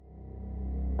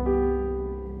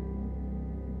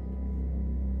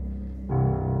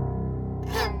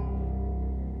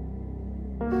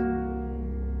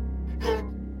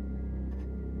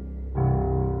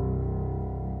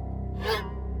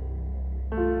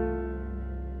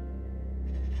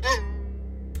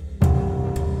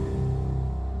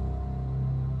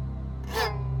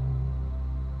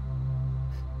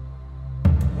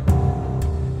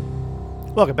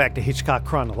Welcome back to Hitchcock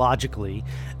Chronologically,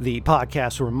 the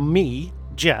podcast where me,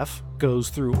 Jeff, goes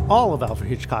through all of Alfred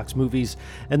Hitchcock's movies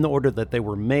in the order that they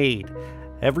were made.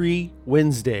 Every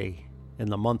Wednesday in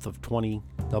the month of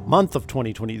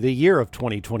 2020, the year of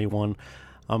 2021,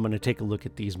 I'm going to take a look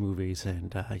at these movies,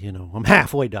 and, I'm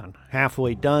halfway done,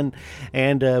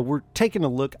 and we're taking a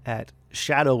look at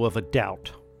Shadow of a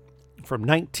Doubt from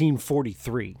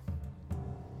 1943.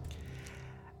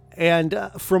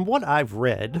 And from what I've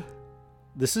read,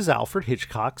 this is Alfred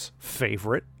Hitchcock's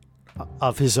favorite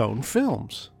of his own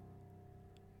films.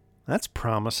 That's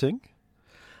promising.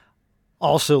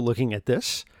 Also looking at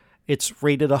this, it's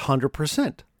rated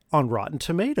 100% on Rotten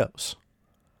Tomatoes.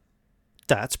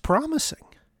 That's promising.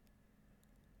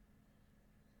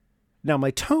 Now,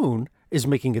 my tone is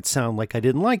making it sound like I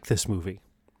didn't like this movie.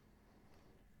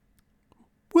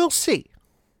 We'll see.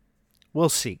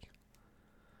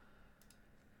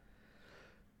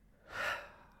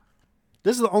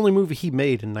 This is the only movie he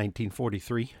made in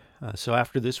 1943. So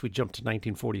after this, we jump to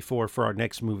 1944 for our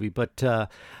next movie. But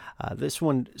this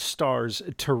one stars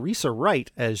Teresa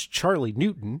Wright as Charlie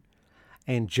Newton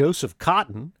and Joseph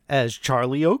Cotten as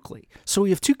Charlie Oakley. So we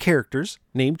have two characters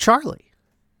named Charlie.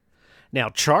 Now,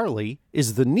 Charlie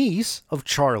is the niece of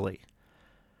Charlie.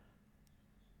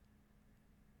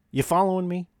 You following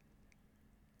me?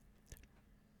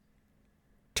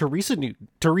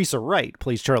 Teresa Wright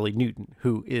plays Charlie Newton,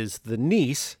 who is the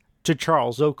niece to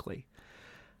Charles Oakley,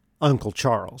 Uncle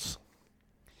Charles.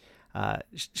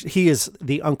 He is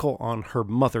the uncle on her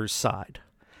mother's side.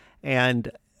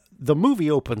 And the movie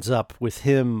opens up with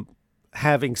him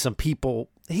having some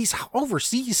people, he's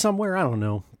overseas somewhere, I don't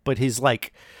know, but his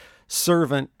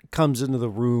servant comes into the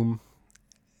room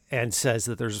and says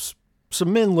that there's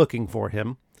some men looking for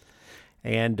him.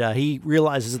 And he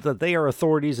realizes that they are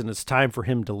authorities and it's time for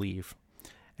him to leave.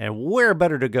 And where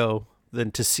better to go than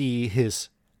to see his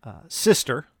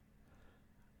sister,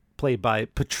 played by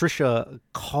Patricia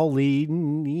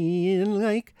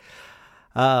Colling,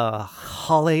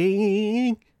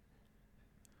 Colling,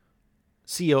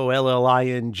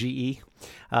 Collinge,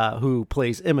 who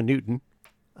plays Emma Newton.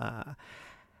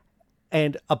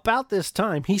 And about this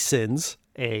time, he sends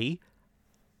a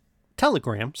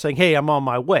telegram saying, "Hey, I'm on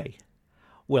my way."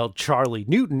 Well, Charlie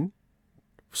Newton,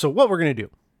 so what we're going to do,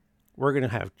 we're going to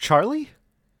have Charlie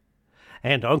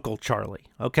and Uncle Charlie,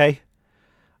 okay?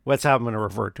 That's how I'm going to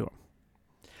refer to him.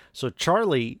 So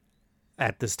Charlie,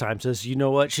 at this time, says, you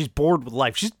know what, she's bored with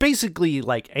life. She's basically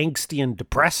angsty and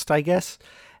depressed, I guess,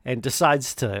 and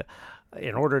decides to,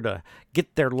 in order to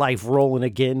get their life rolling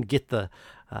again,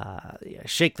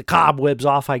 shake the cobwebs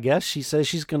off, I guess, she says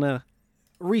she's going to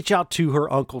reach out to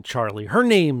her Uncle Charlie, her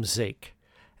namesake,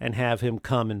 and have him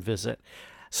come and visit.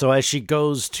 So as she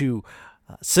goes to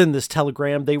send this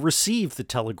telegram, they receive the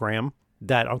telegram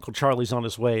that Uncle Charlie's on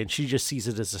his way, and she just sees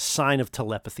it as a sign of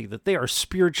telepathy, that they are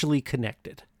spiritually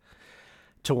connected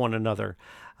to one another.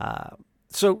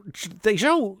 So they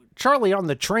show Charlie on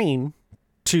the train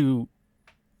to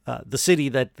the city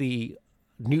that the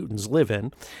Newtons live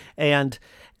in, and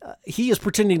he is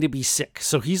pretending to be sick.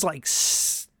 So he's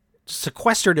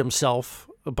sequestered himself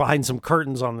behind some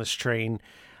curtains on this train,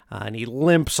 and he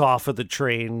limps off of the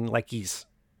train like he's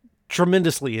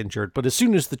tremendously injured. But as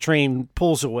soon as the train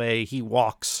pulls away, he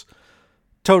walks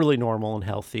totally normal and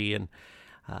healthy. And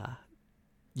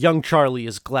young Charlie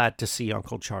is glad to see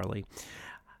Uncle Charlie.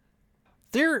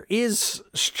 There is,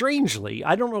 strangely,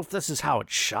 I don't know if this is how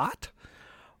it's shot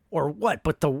or what,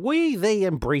 but the way they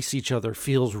embrace each other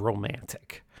feels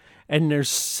romantic. And there's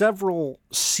several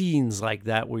scenes like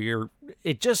that where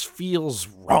it just feels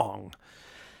wrong.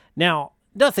 Now,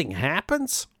 nothing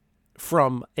happens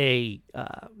from a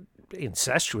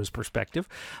incestuous perspective,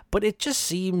 but it just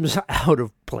seems out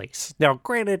of place. Now,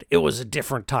 granted, it was a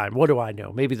different time. What do I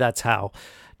know? Maybe that's how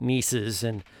nieces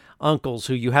and uncles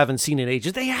who you haven't seen in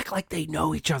ages, they act like they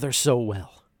know each other so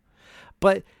well.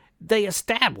 But they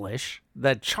establish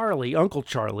that Uncle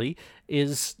Charlie,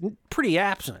 is pretty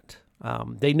absent.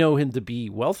 They know him to be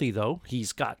wealthy, though.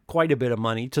 He's got quite a bit of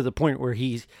money, to the point where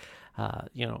he's,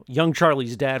 young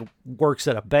Charlie's dad works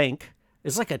at a bank.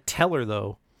 It's like a teller,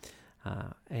 though,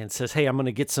 and says, hey, I'm going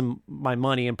to get my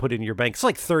money and put it in your bank. It's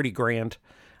like 30 grand.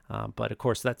 But of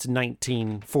course, that's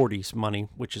 1940s money,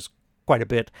 which is quite a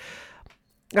bit.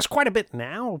 That's quite a bit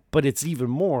now, but it's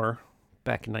even more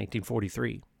back in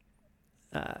 1943.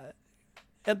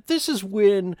 And this is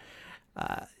when,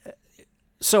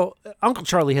 so Uncle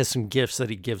Charlie has some gifts that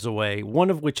he gives away,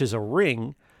 one of which is a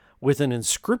ring with an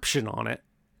inscription on it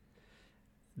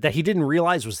that he didn't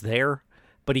realize was there,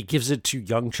 but he gives it to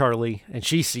young Charlie, and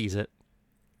she sees it.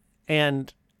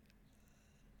 And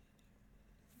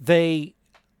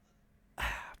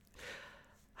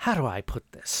how do I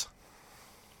put this?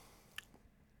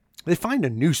 They find a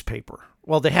newspaper.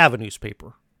 Well, they have a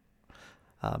newspaper.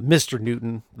 Mr.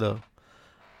 Newton, the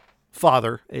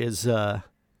father,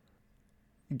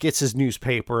 gets his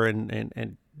newspaper,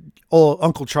 and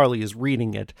Uncle Charlie is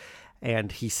reading it,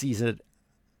 and he sees it.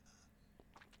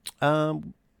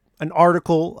 An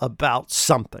article about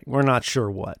something. We're not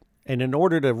sure what. And in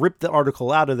order to rip the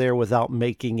article out of there without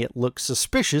making it look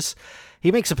suspicious,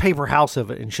 he makes a paper house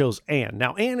of it and shows Anne.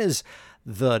 Now, Anne is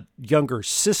the younger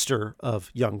sister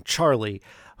of young Charlie,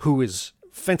 who is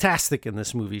fantastic in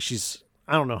this movie. She's,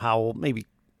 I don't know how old, maybe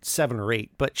 7 or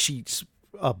 8, but she's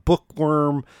a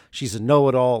bookworm. She's a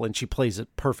know-it-all, and she plays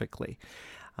it perfectly.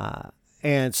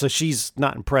 And so she's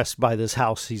not impressed by this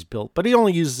house he's built, but he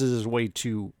only uses it as a way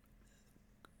to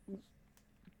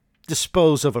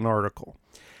dispose of an article.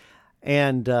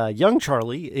 And young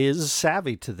Charlie is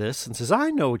savvy to this and says, I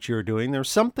know what you're doing.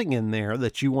 There's something in there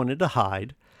that you wanted to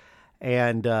hide.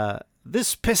 And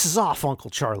this pisses off Uncle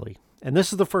Charlie. And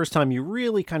this is the first time you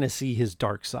really kind of see his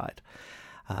dark side.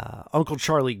 Uncle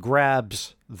Charlie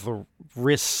grabs the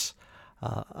wrists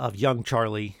of young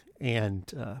Charlie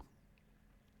and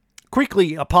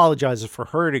quickly apologizes for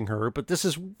hurting her. But this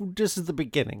is the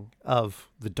beginning of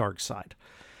the dark side.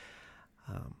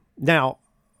 Now,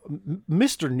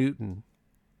 Mr. Newton,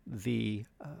 the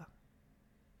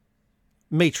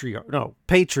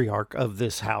patriarch of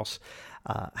this house,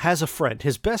 has a friend.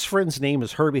 His best friend's name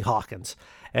is Herbie Hawkins,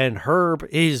 and Herb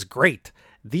is great.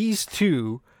 These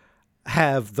two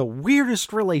have the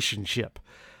weirdest relationship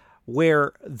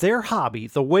where their hobby,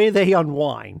 the way they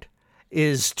unwind,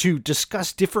 is to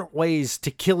discuss different ways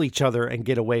to kill each other and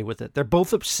get away with it. They're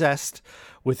both obsessed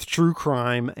with true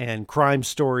crime and crime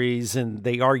stories, and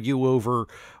they argue over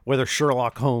whether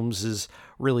Sherlock Holmes is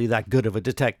really that good of a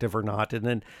detective or not. And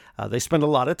then they spend a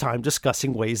lot of time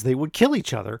discussing ways they would kill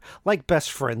each other, like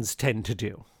best friends tend to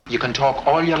do. You can talk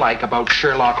all you like about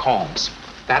Sherlock Holmes.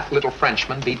 That little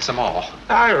Frenchman beats them all.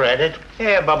 I read it.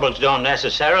 Air bubbles don't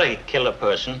necessarily kill a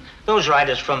person. Those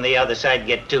writers from the other side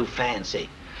get too fancy.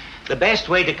 The best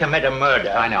way to commit a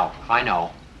murder... I know.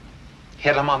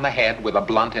 Hit him on the head with a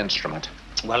blunt instrument.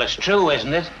 Well, it's true,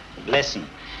 isn't it? Listen,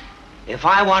 if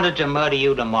I wanted to murder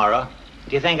you tomorrow,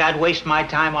 do you think I'd waste my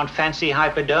time on fancy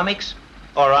hypodermics?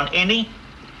 Or on INI?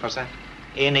 What's that?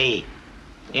 INI.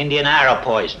 Indian arrow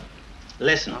poison.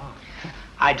 Listen,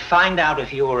 I'd find out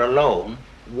if you were alone,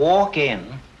 walk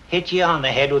in, hit you on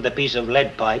the head with a piece of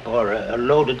lead pipe or a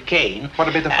loaded cane.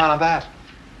 What'd be the fun of that?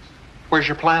 Where's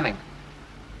your planning?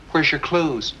 Where's your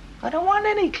clues? I don't want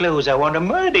any clues. I want to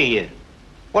murder you.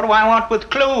 What do I want with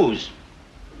clues?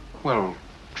 Well,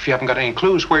 if you haven't got any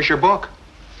clues, where's your book?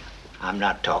 I'm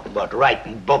not talking about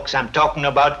writing books. I'm talking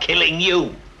about killing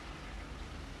you.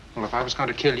 Well, if I was going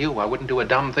to kill you, I wouldn't do a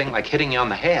dumb thing like hitting you on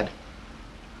the head.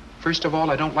 First of all,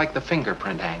 I don't like the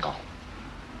fingerprint angle.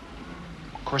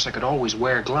 Of course, I could always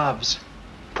wear gloves,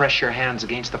 press your hands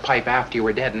against the pipe after you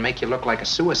were dead and make you look like a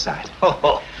suicide.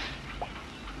 Oh.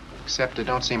 Except it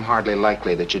don't seem hardly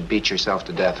likely that you'd beat yourself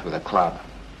to death with a club.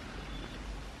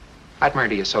 I'd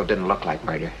murder you so it didn't look like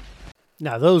murder.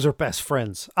 Now, those are best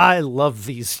friends. I love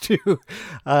these two.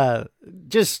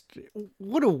 Just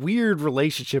what a weird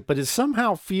relationship, but it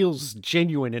somehow feels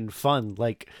genuine and fun.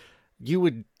 Like you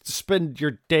would spend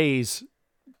your days,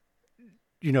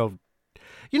 you know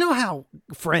how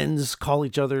friends call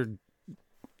each other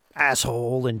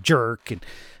asshole and jerk, and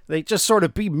they just sort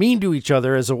of be mean to each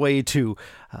other as a way to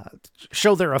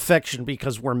show their affection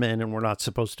because we're men and we're not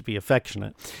supposed to be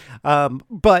affectionate.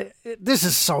 But this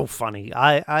is so funny.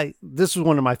 This is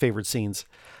one of my favorite scenes.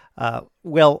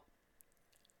 Well,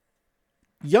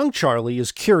 young Charlie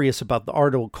is curious about the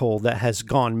article that has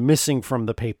gone missing from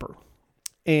the paper.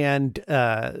 And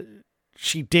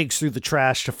she digs through the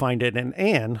trash to find it. And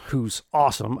Anne, who's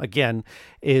awesome, again,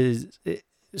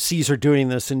 sees her doing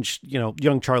this, and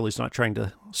young Charlie's not trying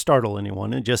to startle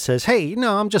anyone and just says, hey,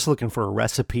 no, I'm just looking for a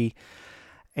recipe.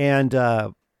 And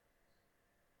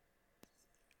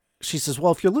she says,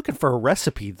 well, if you're looking for a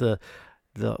recipe, the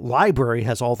library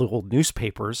has all the old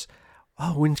newspapers.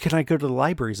 Oh, when can I go to the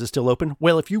library? Is it still open?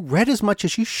 Well, if you read as much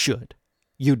as you should,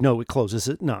 you'd know it closes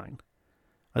at 9.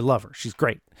 I love her. She's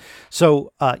great.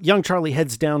 So young Charlie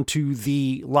heads down to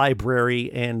the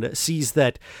library and sees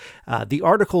that the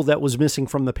article that was missing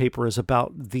from the paper is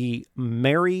about the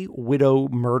Merry Widow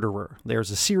Murderer.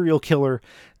 There's a serial killer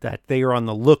that they are on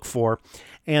the look for.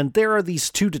 And there are these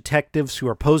two detectives who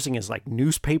are posing as like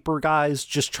newspaper guys,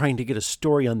 just trying to get a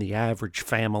story on the average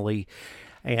family.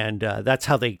 And that's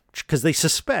how because they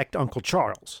suspect Uncle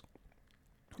Charles.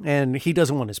 And he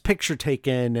doesn't want his picture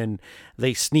taken, and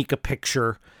they sneak a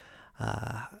picture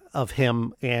of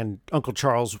him, and Uncle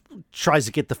Charles tries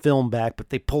to get the film back, but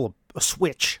they pull a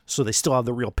switch, so they still have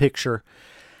the real picture.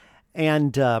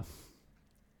 And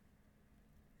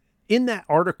in that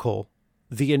article,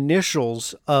 the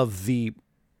initials of the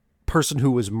person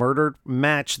who was murdered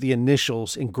match the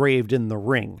initials engraved in the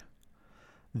ring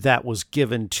that was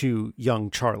given to young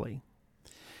Charlie.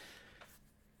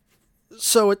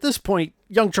 So at this point,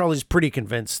 young Charlie's pretty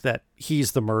convinced that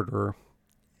he's the murderer.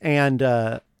 And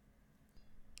so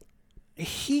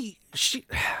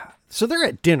they're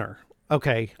at dinner,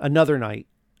 okay, another night.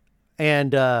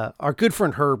 And our good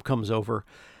friend Herb comes over,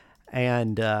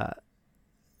 and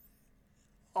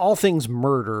all things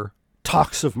murder,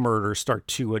 talks of murder start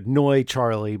to annoy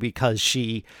Charlie because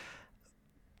she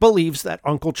believes that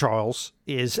Uncle Charles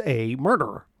is a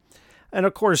murderer. And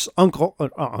of course, not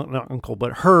Uncle,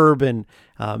 but Herb and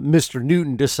Mr.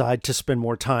 Newton decide to spend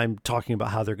more time talking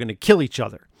about how they're going to kill each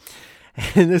other.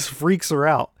 And this freaks her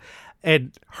out.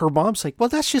 And her mom's like, well,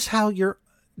 that's just how your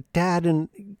dad and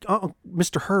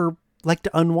Mr. Herb like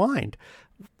to unwind.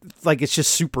 Like, it's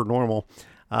just super normal.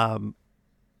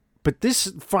 But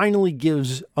this finally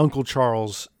gives Uncle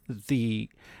Charles he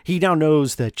now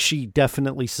knows that she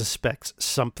definitely suspects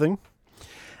something.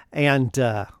 And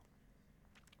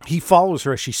he follows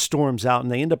her as she storms out,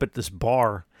 and they end up at this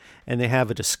bar, and they have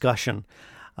a discussion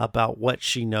about what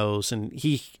she knows. And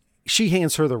she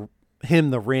hands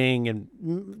him the ring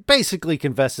and basically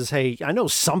confesses, hey, I know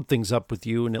something's up with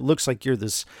you, and it looks like you're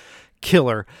this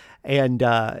killer. And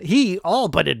he all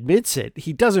but admits it.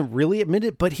 He doesn't really admit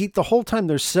it, but the whole time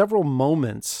there's several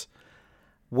moments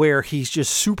where he's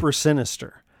just super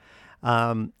sinister.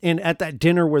 And at that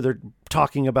dinner where they're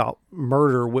talking about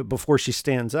murder before she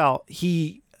stands out,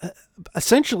 he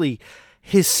essentially,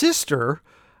 his sister,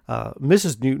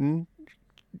 Mrs. Newton,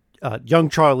 young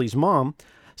Charlie's mom,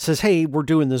 says, hey, we're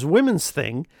doing this women's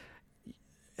thing.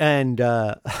 And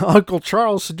Uncle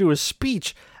Charles to do a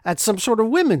speech at some sort of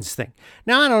women's thing.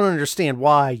 Now, I don't understand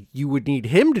why you would need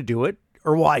him to do it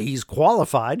or why he's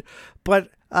qualified,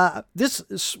 but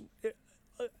this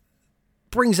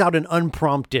brings out an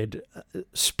unprompted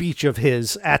speech of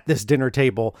his at this dinner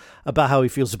table about how he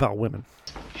feels about women.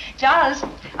 Charles,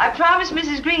 I promised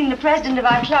Mrs. Green, the president of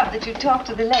our club, that you'd talk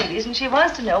to the ladies, and she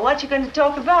wants to know what you're going to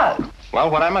talk about. Well,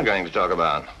 what am I going to talk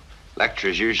about?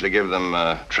 Lecturers usually give them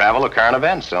travel or current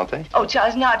events, don't they? Oh,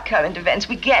 Charles, not current events.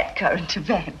 We get current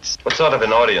events. What sort of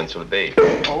an audience would it be?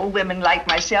 Oh, women like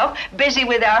myself, busy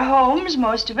with our homes,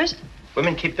 most of us.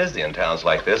 Women keep busy in towns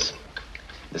like this.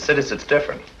 The cities, it's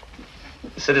different.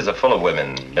 The cities are full of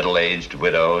women, middle-aged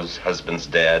widows, husbands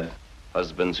dead.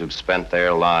 Husbands who've spent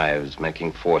their lives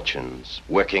making fortunes,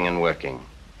 working and working.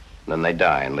 And then they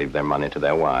die and leave their money to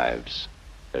their wives,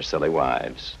 their silly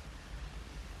wives.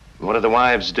 And what do the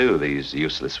wives do, these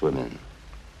useless women?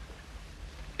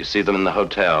 You see them in the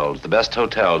hotels, the best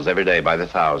hotels every day by the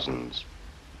thousands.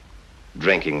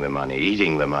 Drinking the money,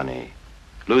 eating the money,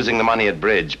 losing the money at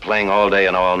bridge, playing all day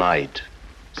and all night,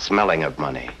 smelling of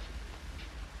money.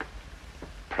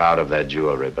 Proud of their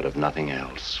jewelry, but of nothing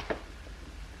else.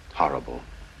 Horrible.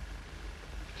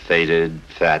 Faded,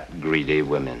 fat, greedy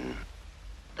women.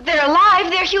 But they're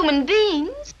alive. They're human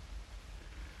beings.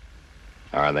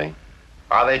 Are they?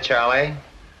 Are they, Charlie?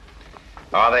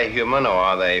 Are they human or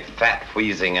are they fat,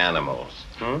 wheezing animals?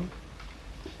 And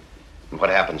what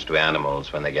happens to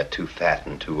animals when they get too fat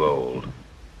and too old?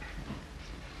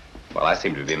 Well, I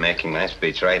seem to be making my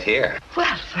speech right here.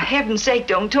 Well, for heaven's sake,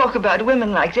 don't talk about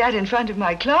women like that in front of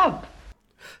my club.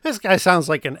 This guy sounds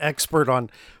like an expert on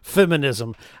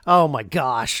feminism. Oh my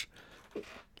gosh.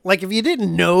 Like, if you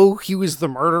didn't know he was the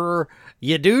murderer,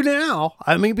 you do now.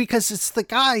 I mean, because it's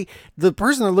the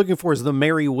person they're looking for is the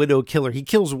Merry Widow Killer. He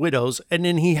kills widows, and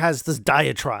then he has this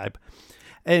diatribe.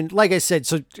 And like I said,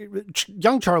 so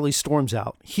young Charlie storms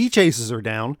out. He chases her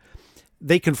down.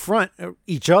 They confront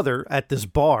each other at this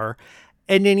bar,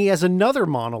 and then he has another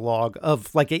monologue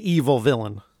of like an evil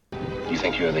villain. You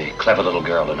think you're the clever little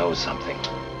girl who knows something.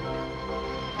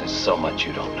 There's so much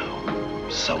you don't know.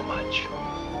 So much.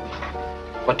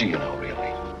 What do you know,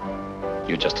 really?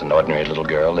 You're just an ordinary little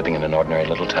girl living in an ordinary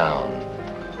little town.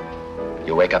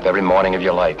 You wake up every morning of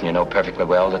your life and you know perfectly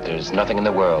well that there's nothing in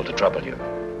the world to trouble you.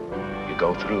 You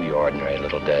go through your ordinary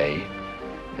little day,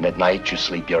 and at night you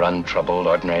sleep your untroubled,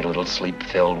 ordinary little sleep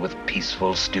filled with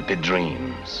peaceful, stupid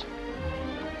dreams.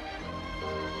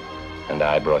 And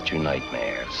I brought you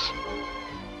nightmares.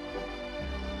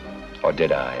 Or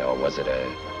did I? Or was it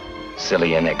a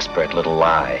silly, inexpert little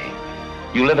lie?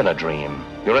 You live in a dream.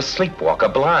 You're a sleepwalker,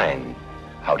 blind.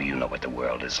 How do you know what the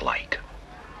world is like?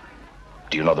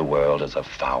 Do you know the world is a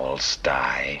foul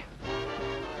sty?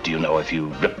 Do you know if you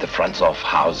ripped the fronts off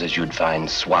houses, you'd find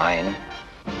swine?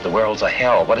 The world's a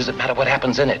hell. What does it matter what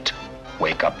happens in it?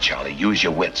 Wake up, Charlie. Use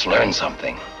your wits. Learn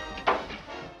something.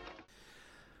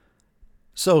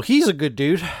 So he's a good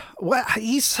dude. Well,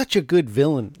 he's such a good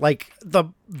villain. Like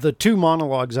the two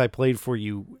monologues I played for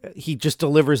you, he just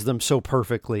delivers them so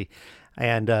perfectly,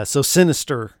 and so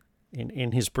sinister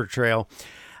in his portrayal.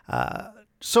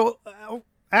 So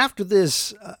after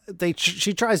this,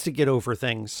 she tries to get over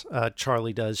things.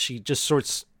 Charlie does. She just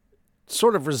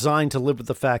sort of resigned to live with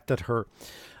the fact that her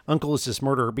uncle is this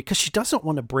murderer, because she doesn't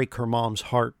want to break her mom's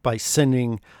heart by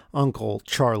sending Uncle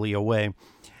Charlie away.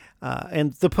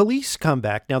 And the police come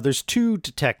back. Now, there's two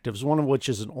detectives, one of which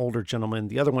is an older gentleman.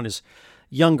 The other one is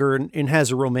younger and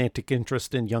has a romantic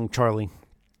interest in young Charlie.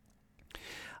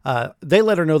 They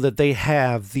let her know that they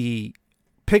have the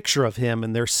picture of him,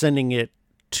 and they're sending it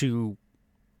to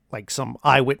like some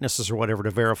eyewitnesses or whatever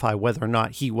to verify whether or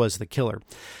not he was the killer.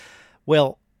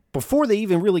 Well, before they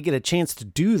even really get a chance to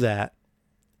do that,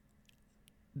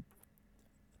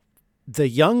 the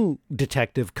young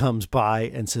detective comes by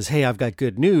and says, "Hey, I've got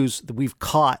good news. We've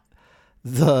caught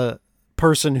the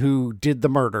person who did the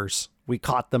murders. We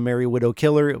caught the Merry Widow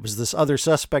killer. It was this other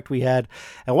suspect we had.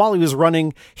 And while he was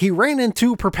running, he ran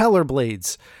into propeller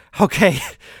blades." Okay.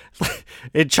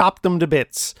 It chopped them to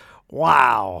bits.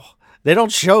 Wow. They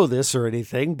don't show this or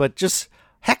anything, but just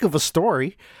heck of a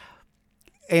story.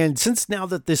 And since now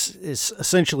that this is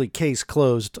essentially case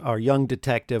closed, our young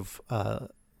detective,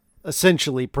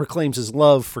 essentially proclaims his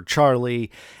love for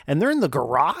Charlie, and they're in the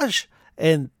garage,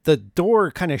 and the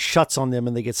door kind of shuts on them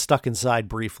and they get stuck inside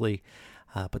briefly,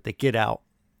 but they get out.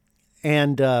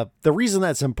 And the reason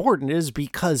that's important is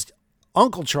because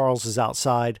Uncle Charles is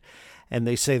outside, and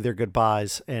they say their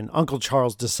goodbyes, and Uncle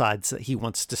Charles decides that he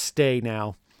wants to stay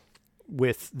now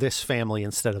with this family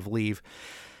instead of leave.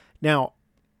 Now,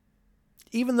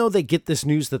 even though they get this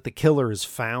news that the killer is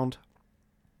found,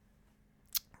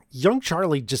 young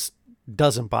Charlie just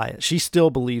doesn't buy it. She still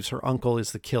believes her uncle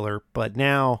is the killer, but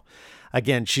now,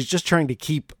 again, she's just trying to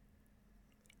keep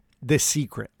this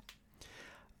secret.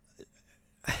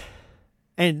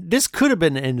 And this could have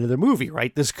been the end of the movie,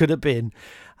 right? This could have been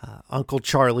Uncle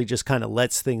Charlie just kind of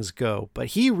lets things go. But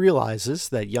he realizes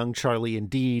that young Charlie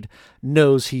indeed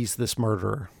knows he's this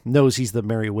murderer, knows he's the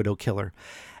Merry Widow killer.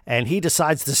 And he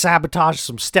decides to sabotage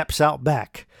some steps out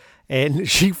back. And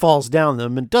she falls down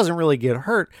them and doesn't really get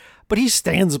hurt, but he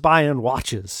stands by and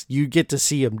watches. You get to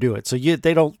see him do it. So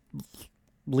they don't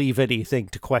leave anything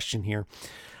to question here.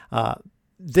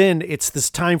 Then it's this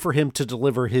time for him to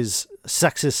deliver his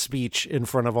sexist speech in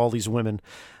front of all these women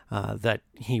that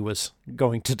he was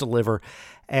going to deliver.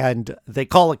 And they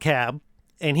call a cab,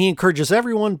 and he encourages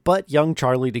everyone but young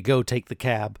Charlie to go take the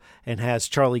cab and has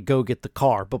Charlie go get the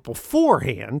car. But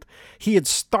beforehand, he had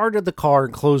started the car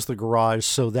and closed the garage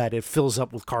so that it fills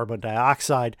up with carbon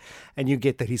dioxide, and you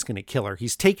get that he's going to kill her.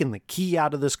 He's taken the key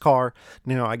out of this car.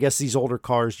 Now, I guess these older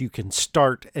cars, you can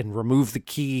start and remove the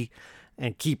key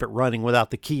and keep it running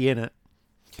without the key in it.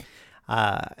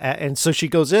 And so she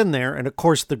goes in there, and of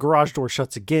course the garage door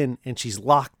shuts again, and she's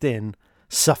locked in,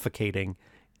 suffocating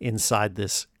inside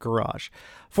this garage.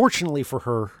 Fortunately for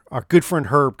her, our good friend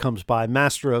Herb comes by,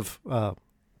 master of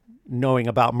knowing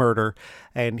about murder,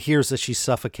 and hears that she's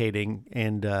suffocating,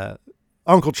 and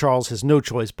Uncle Charles has no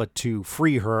choice but to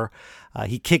free her.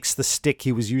 He kicks the stick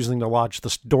he was using to lodge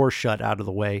the door shut out of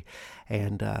the way,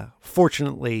 and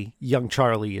fortunately, young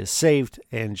Charlie is saved,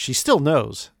 and she still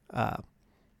knows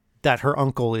that her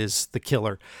uncle is the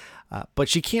killer, but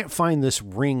she can't find this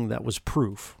ring that was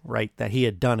proof, right, that he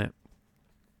had done it.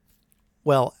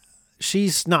 Well,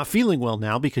 she's not feeling well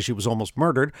now because she was almost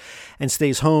murdered, and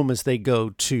stays home as they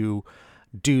go to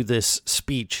do this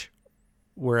speech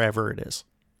wherever it is.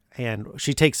 And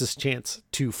she takes this chance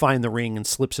to find the ring and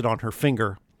slips it on her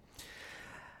finger.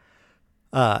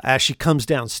 As she comes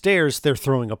downstairs, they're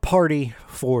throwing a party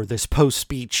for this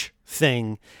post-speech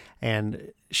thing,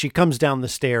 and she comes down the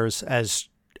stairs as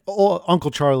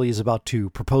Uncle Charlie is about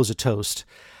to propose a toast,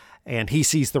 and he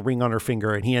sees the ring on her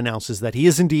finger, and he announces that he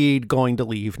is indeed going to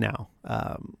leave now.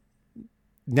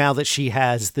 Now that she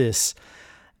has this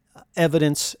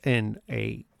evidence and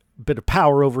a bit of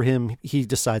power over him, he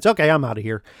decides, okay, I'm out of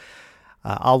here.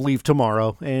 I'll leave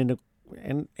tomorrow. And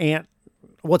Aunt,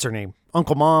 what's her name?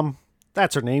 Uncle Mom,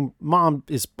 that's her name. Mom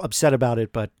is upset about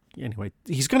it, but anyway,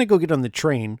 he's going to go get on the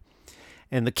train,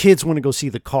 and the kids want to go see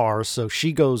the car, so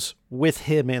she goes with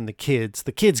him and the kids.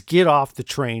 The kids get off the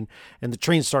train, and the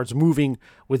train starts moving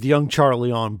with young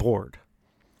Charlie on board.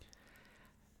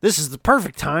 This is the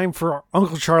perfect time for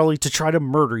Uncle Charlie to try to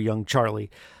murder young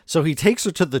Charlie. So he takes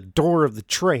her to the door of the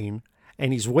train,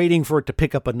 and he's waiting for it to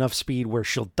pick up enough speed where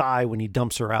she'll die when he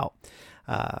dumps her out.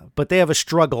 But they have a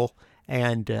struggle,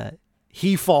 and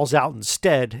he falls out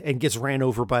instead and gets ran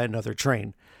over by another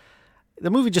train. The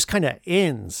movie just kind of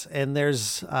ends, and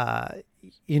there's a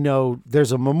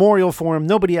memorial for him.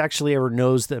 Nobody actually ever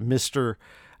knows that Mr.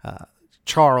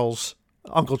 Charles,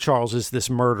 Uncle Charles, is this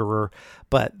murderer,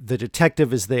 but the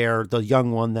detective is there, the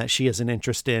young one that she has an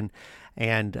interest in,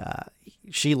 and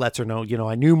she lets her know,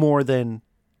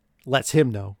 lets him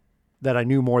know that I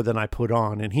knew more than I put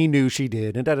on, and he knew she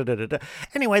did, and da-da-da-da-da.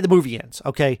 Anyway, the movie ends,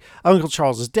 okay? Uncle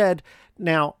Charles is dead.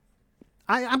 Now,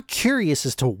 I'm curious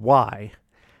as to why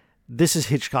this is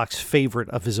Hitchcock's favorite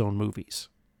of his own movies.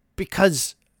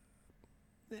 Because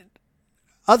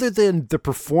other than the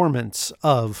performance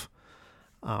of,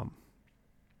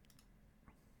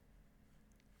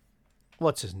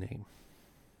 what's his name?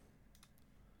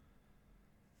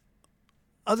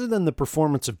 Other than the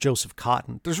performance of Joseph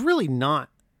Cotten, there's really not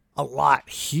a lot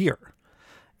here.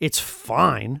 It's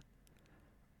fine,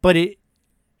 but it's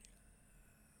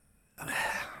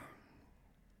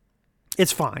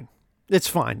fine. It's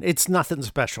fine. It's nothing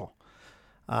special.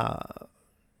 I've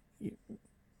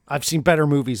seen better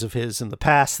movies of his in the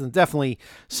past, and definitely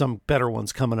some better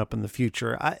ones coming up in the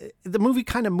future. The movie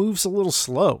kind of moves a little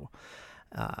slow.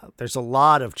 There's a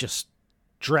lot of just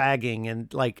dragging,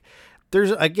 and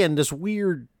there's, again, this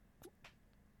weird,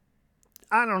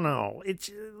 I don't know.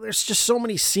 There's just so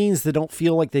many scenes that don't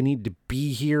feel like they need to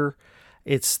be here.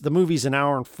 The movie's an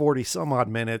hour and 40 some odd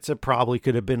minutes. It probably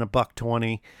could have been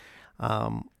 $1.20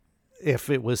 if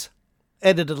it was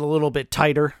edited a little bit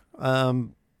tighter.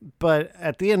 But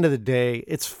at the end of the day,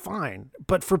 it's fine.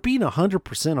 But for being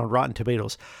 100% on Rotten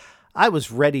Tomatoes, I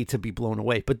was ready to be blown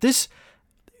away. But this,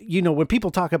 when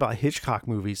people talk about Hitchcock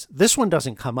movies, this one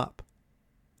doesn't come up.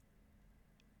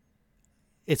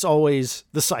 It's always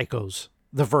the Psychos,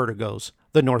 the Vertigos,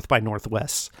 the North by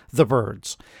Northwests, the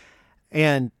Birds.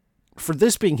 And for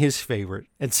this being his favorite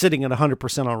and sitting at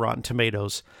 100% on Rotten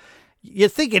Tomatoes,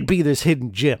 you'd think it'd be this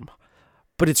hidden gem,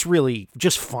 but it's really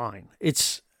just fine.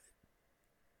 It's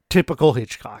typical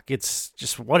Hitchcock. It's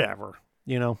just whatever,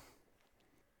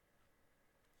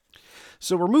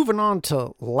 So we're moving on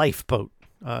to Lifeboat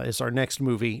is our next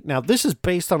movie. Now, this is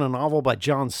based on a novel by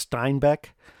John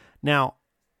Steinbeck. Now,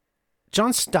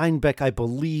 John Steinbeck, I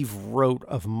believe, wrote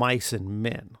Of Mice and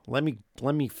Men. Let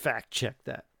me fact check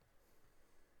that.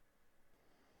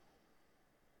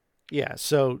 Yeah,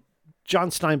 so John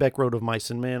Steinbeck wrote Of Mice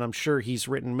and Men. I'm sure he's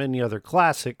written many other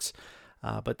classics,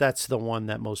 but that's the one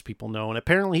that most people know. And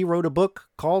apparently he wrote a book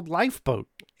called Lifeboat,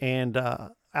 and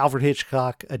Alfred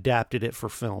Hitchcock adapted it for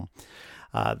film.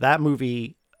 That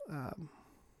movie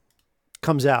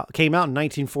came out in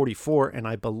 1944, and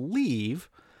I believe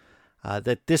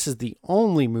that this is the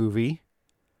only movie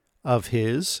of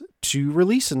his to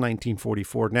release in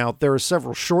 1944. Now, there are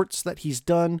several shorts that he's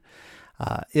done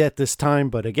at this time,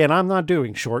 but again, I'm not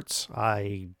doing shorts.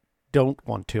 I don't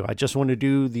want to. I just want to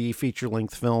do the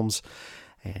feature-length films,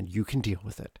 and you can deal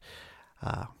with it.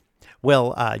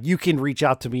 You can reach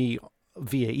out to me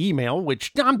via email,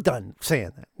 which I'm done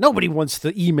saying that. Nobody wants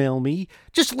to email me.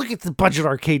 Just look at the Budget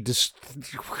Arcade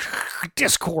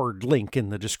Discord link in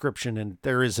the description, and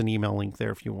there is an email link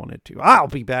there if you wanted to. I'll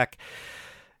be back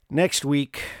next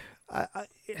week.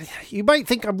 You might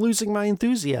think I'm losing my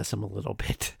enthusiasm a little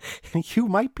bit. You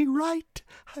might be right.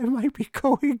 I might be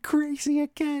going crazy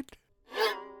again.